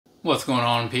What's going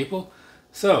on, people?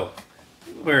 So,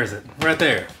 where is it? Right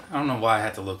there. I don't know why I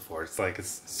had to look for it. It's like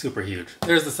it's super huge.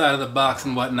 There's the side of the box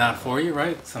and whatnot for you,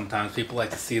 right? Sometimes people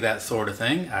like to see that sort of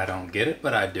thing. I don't get it,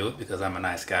 but I do it because I'm a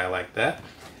nice guy like that.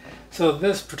 So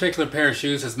this particular pair of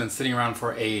shoes has been sitting around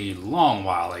for a long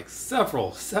while, like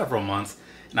several months,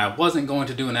 and I wasn't going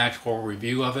to do an actual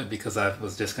review of it because I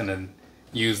was just going to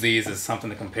use these as something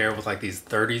to compare with like these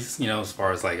 30s, you know, as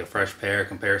far as like a fresh pair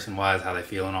comparison wise, how they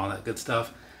feel and all that good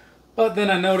stuff. But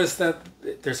then I noticed that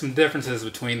there's some differences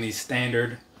between the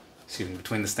standard,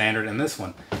 between the standard and this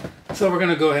one. So we're going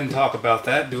to go ahead and talk about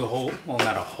that, do a whole, well,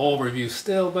 not a whole review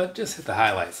still, but just hit the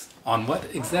highlights. On what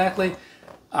exactly?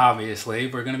 Obviously,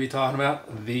 we're going to be talking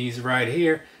about these right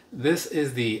here. This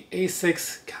is the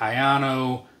Asics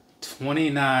Kayano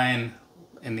 29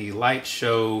 in the Lite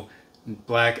Show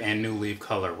black and new leaf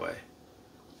colorway.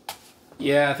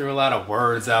 Yeah, I threw a lot of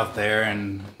words out there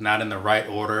and not in the right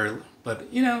order,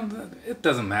 but you know, it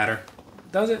doesn't matter.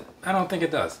 Does it? I don't think it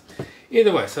does.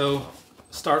 Either way, so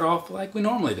start off like we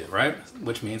normally do, right?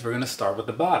 Which means we're going to start with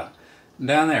the bottom.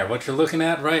 Down there, what you're looking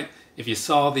at, right? If you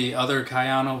saw the other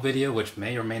Kayano video, which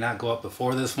may or may not go up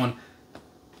before this one,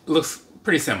 looks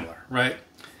pretty similar, right?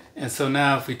 And so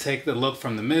now if we take the look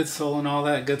from the midsole and all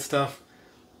that good stuff,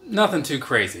 nothing too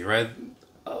crazy, right?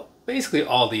 Basically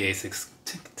all the Asics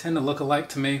tend to look alike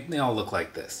to me. They all look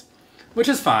like this, which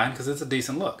is fine because it's a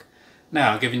decent look.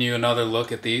 Now, giving you another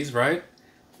look at these, right?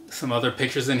 Some other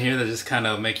pictures in here that just kind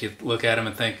of make you look at them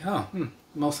and think, oh,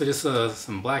 mostly just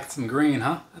some black and some green,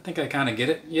 huh? I think I kind of get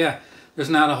it. Yeah, there's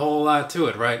not a whole lot to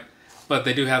it, right? But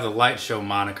they do have the Lite Show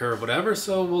moniker or whatever,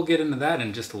 so we'll get into that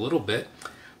in just a little bit.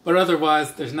 But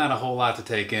otherwise, there's not a whole lot to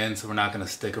take in, so we're not going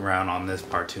to stick around on this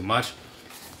part too much.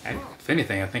 And if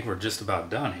anything, I think we're just about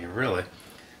done here, really.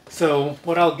 So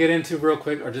what I'll get into real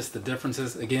quick are just the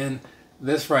differences. Again,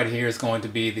 this right here is going to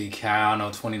be the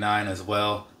Kayano 29 as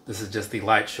well. This is just the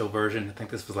Lite Show version. I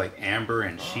think this was like amber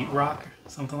and sheetrock,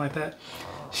 something like that.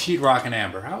 Sheetrock and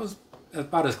amber. I was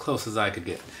about as close as I could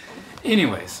get.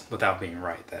 Anyways, without being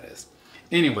right, that is.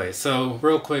 Anyway, so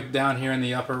real quick down here in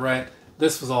the upper right,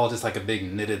 this was all just like a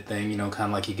big knitted thing, you know,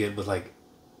 kind of like you get with like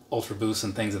Ultra Boosts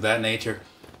and things of that nature.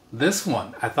 This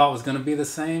one I thought was going to be the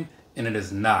same, and it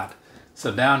is not.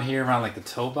 So down here around like the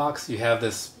toe box, you have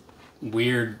this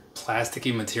weird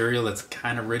plasticky material that's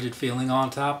kind of rigid feeling on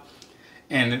top.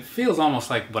 And it feels almost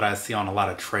like what I see on a lot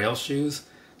of trail shoes.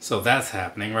 So that's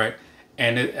happening, right?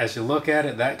 And as you look at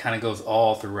it, that kind of goes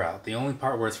all throughout. The only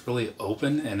part where it's really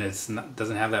open and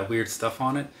doesn't have that weird stuff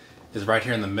on it is right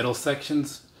here in the middle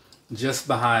sections, just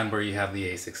behind where you have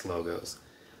the Asics logos.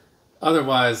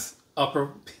 Otherwise,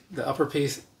 the upper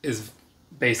piece is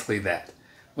basically that,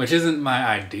 which isn't my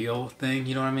ideal thing,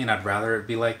 you know what I mean? I'd rather it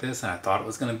be like this, and I thought it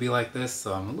was going to be like this,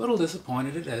 so I'm a little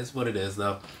disappointed. It is what it is,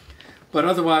 though. But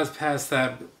otherwise, past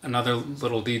that, another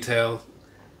little detail,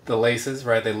 the laces,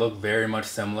 right, they look very much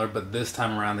similar, but this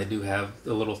time around they do have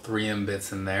the little 3M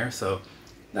bits in there, so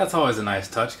that's always a nice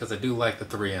touch, because I do like the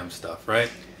 3M stuff, right?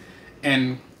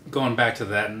 And going back to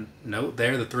that note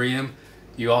there, the 3M,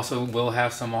 you also will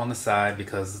have some on the side,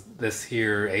 because this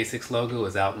here Asics logo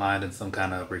is outlined in some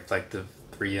kind of reflective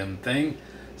 3M thing,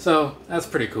 so that's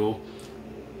pretty cool.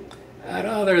 And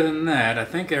other than that, I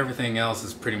think everything else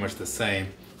is pretty much the same.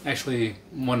 Actually,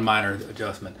 one minor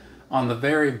adjustment. On the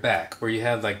very back, where you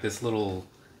have like this little,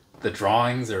 the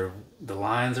drawings or the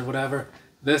lines or whatever,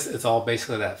 this is all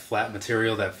basically that flat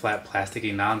material, that flat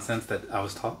plasticky nonsense that I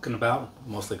was talking about,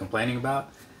 mostly complaining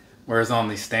about. Whereas on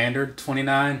the standard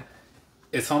 29,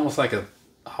 it's almost like a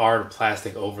hard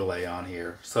plastic overlay on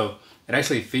here. So it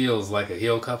actually feels like a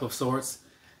heel cup of sorts.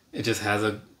 It just has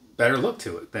a better look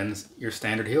to it than your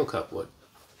standard heel cup would.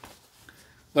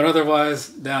 But otherwise,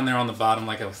 down there on the bottom,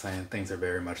 like I was saying, things are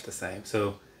very much the same.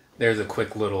 So there's a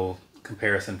quick little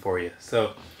comparison for you.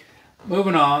 So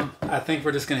moving on, I think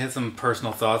we're just going to hit some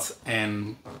personal thoughts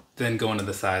and then go into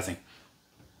the sizing.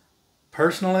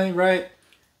 Personally, right,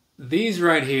 these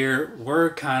right here were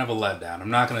kind of a letdown. I'm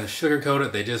not going to sugarcoat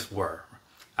it, they just were.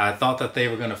 I thought that they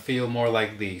were going to feel more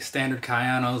like the standard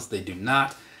Kayanos. They do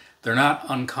not. They're not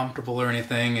uncomfortable or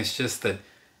anything. It's just that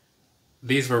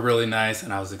these were really nice,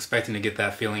 and I was expecting to get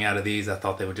that feeling out of these. I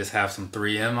thought they would just have some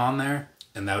 3M on there,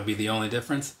 and that would be the only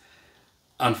difference.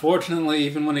 Unfortunately,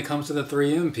 even when it comes to the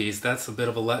 3M piece, that's a bit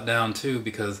of a letdown too,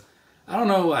 because, I don't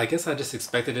know, I guess I just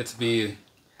expected it to be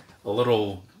a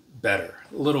little better,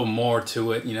 a little more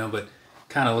to it, you know, but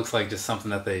kind of looks like just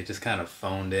something that they just kind of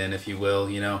phoned in, if you will,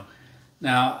 you know.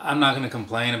 Now, I'm not going to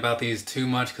complain about these too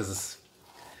much, because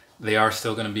they are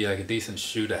still going to be like a decent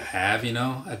shoe to have, you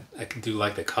know. I can do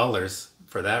like the colors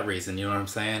for that reason, you know what I'm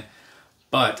saying?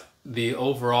 But the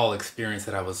overall experience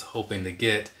that I was hoping to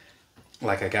get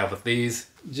like I got with these,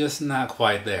 just not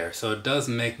quite there. So it does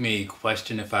make me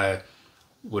question if I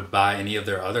would buy any of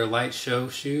their other Lite Show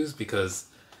shoes, because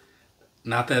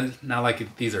not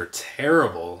like these are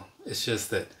terrible. It's just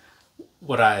that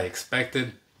what I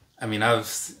expected. I mean,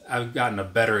 I've gotten a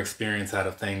better experience out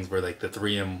of things where like the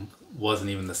 3M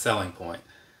wasn't even the selling point.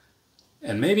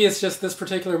 And maybe it's just this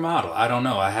particular model. I don't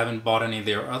know. I haven't bought any of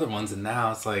their other ones, and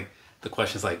now it's like the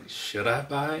question is like, should I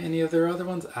buy any of their other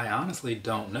ones? I honestly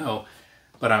don't know.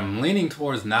 But I'm leaning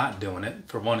towards not doing it.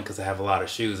 For one, because I have a lot of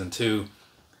shoes, and two,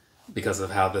 because of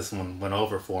how this one went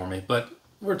over for me. But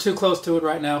we're too close to it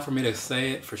right now for me to say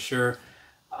it for sure.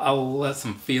 I'll let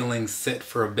some feelings sit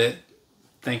for a bit,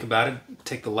 think about it,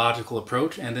 take the logical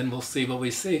approach, and then we'll see what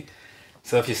we see.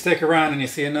 So if you stick around and you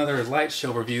see another Lite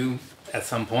Show review at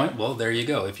some point, well, there you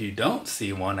go. If you don't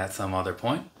see one at some other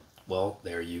point, well,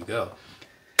 there you go.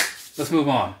 Let's move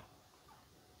on.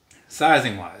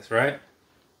 Sizing wise, right?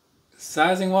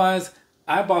 Sizing wise,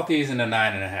 I bought these in a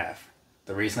 9.5.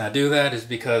 The reason I do that is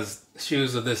because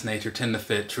shoes of this nature tend to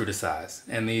fit true to size.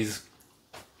 And these,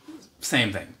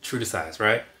 same thing, true to size,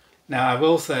 right? Now I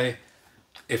will say,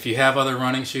 if you have other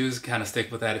running shoes, kind of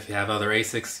stick with that. If you have other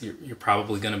Asics, you're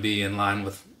probably going to be in line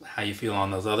with how you feel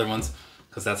on those other ones,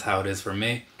 because that's how it is for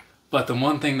me. But the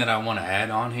one thing that I want to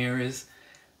add on here is,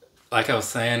 like I was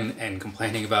saying and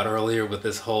complaining about earlier with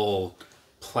this whole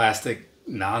plastic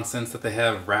nonsense that they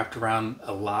have wrapped around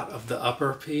a lot of the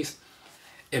upper piece,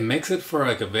 it makes it for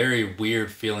like a very weird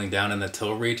feeling down in the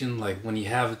toe region. Like when you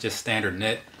have just standard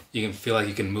knit, you can feel like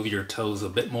you can move your toes a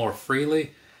bit more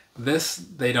freely. This,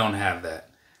 they don't have that.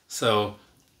 So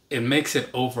it makes it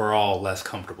overall less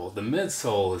comfortable. The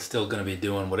midsole is still going to be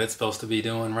doing what it's supposed to be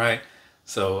doing, right?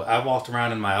 So I walked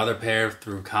around in my other pair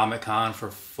through Comic-Con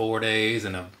for 4 days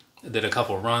and I did a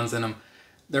couple runs in them.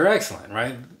 They're excellent,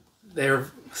 right? They're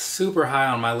super high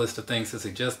on my list of things to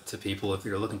suggest to people if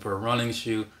you're looking for a running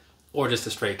shoe or just a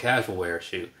straight casual wear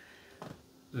shoe.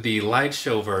 The Lite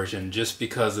Show version, just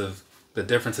because of the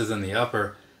differences in the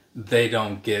upper, they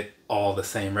don't get all the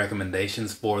same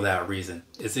recommendations for that reason.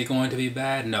 Is it going to be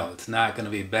bad? No, it's not going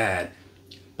to be bad.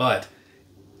 But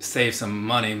save some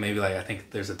money, maybe like I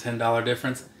think there's a $10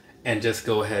 difference, and just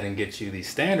go ahead and get you the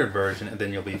standard version and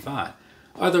then you'll be fine.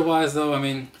 Otherwise though, I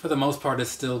mean, for the most part, it's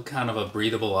still kind of a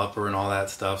breathable upper and all that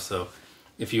stuff. So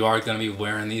if you are going to be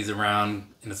wearing these around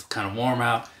and it's kind of warm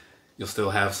out, you'll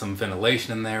still have some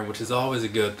ventilation in there, which is always a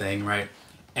good thing, right?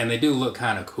 And they do look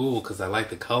kind of cool because I like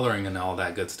the coloring and all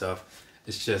that good stuff.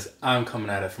 It's just I'm coming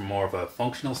at it from more of a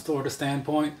functional sort of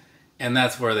standpoint, and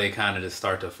that's where they kind of just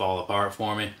start to fall apart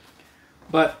for me.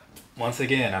 But once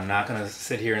again, I'm not going to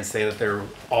sit here and say that they're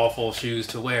awful shoes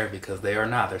to wear, because they are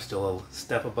not. They're still a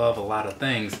step above a lot of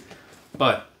things,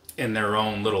 but in their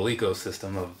own little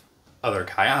ecosystem of other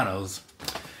Kayanos,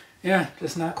 yeah,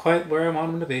 just not quite where I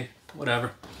want them to be.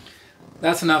 Whatever.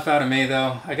 That's enough out of me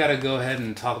though. I gotta go ahead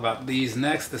and talk about these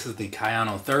next. This is the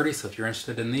Kayano 30, so if you're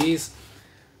interested in these,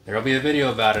 there'll be a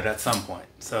video about it at some point.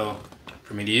 So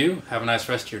from me to you, have a nice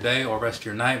rest of your day or rest of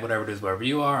your night, whatever it is, wherever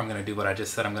you are. I'm gonna do what I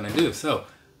just said I'm gonna do. So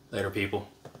later, people.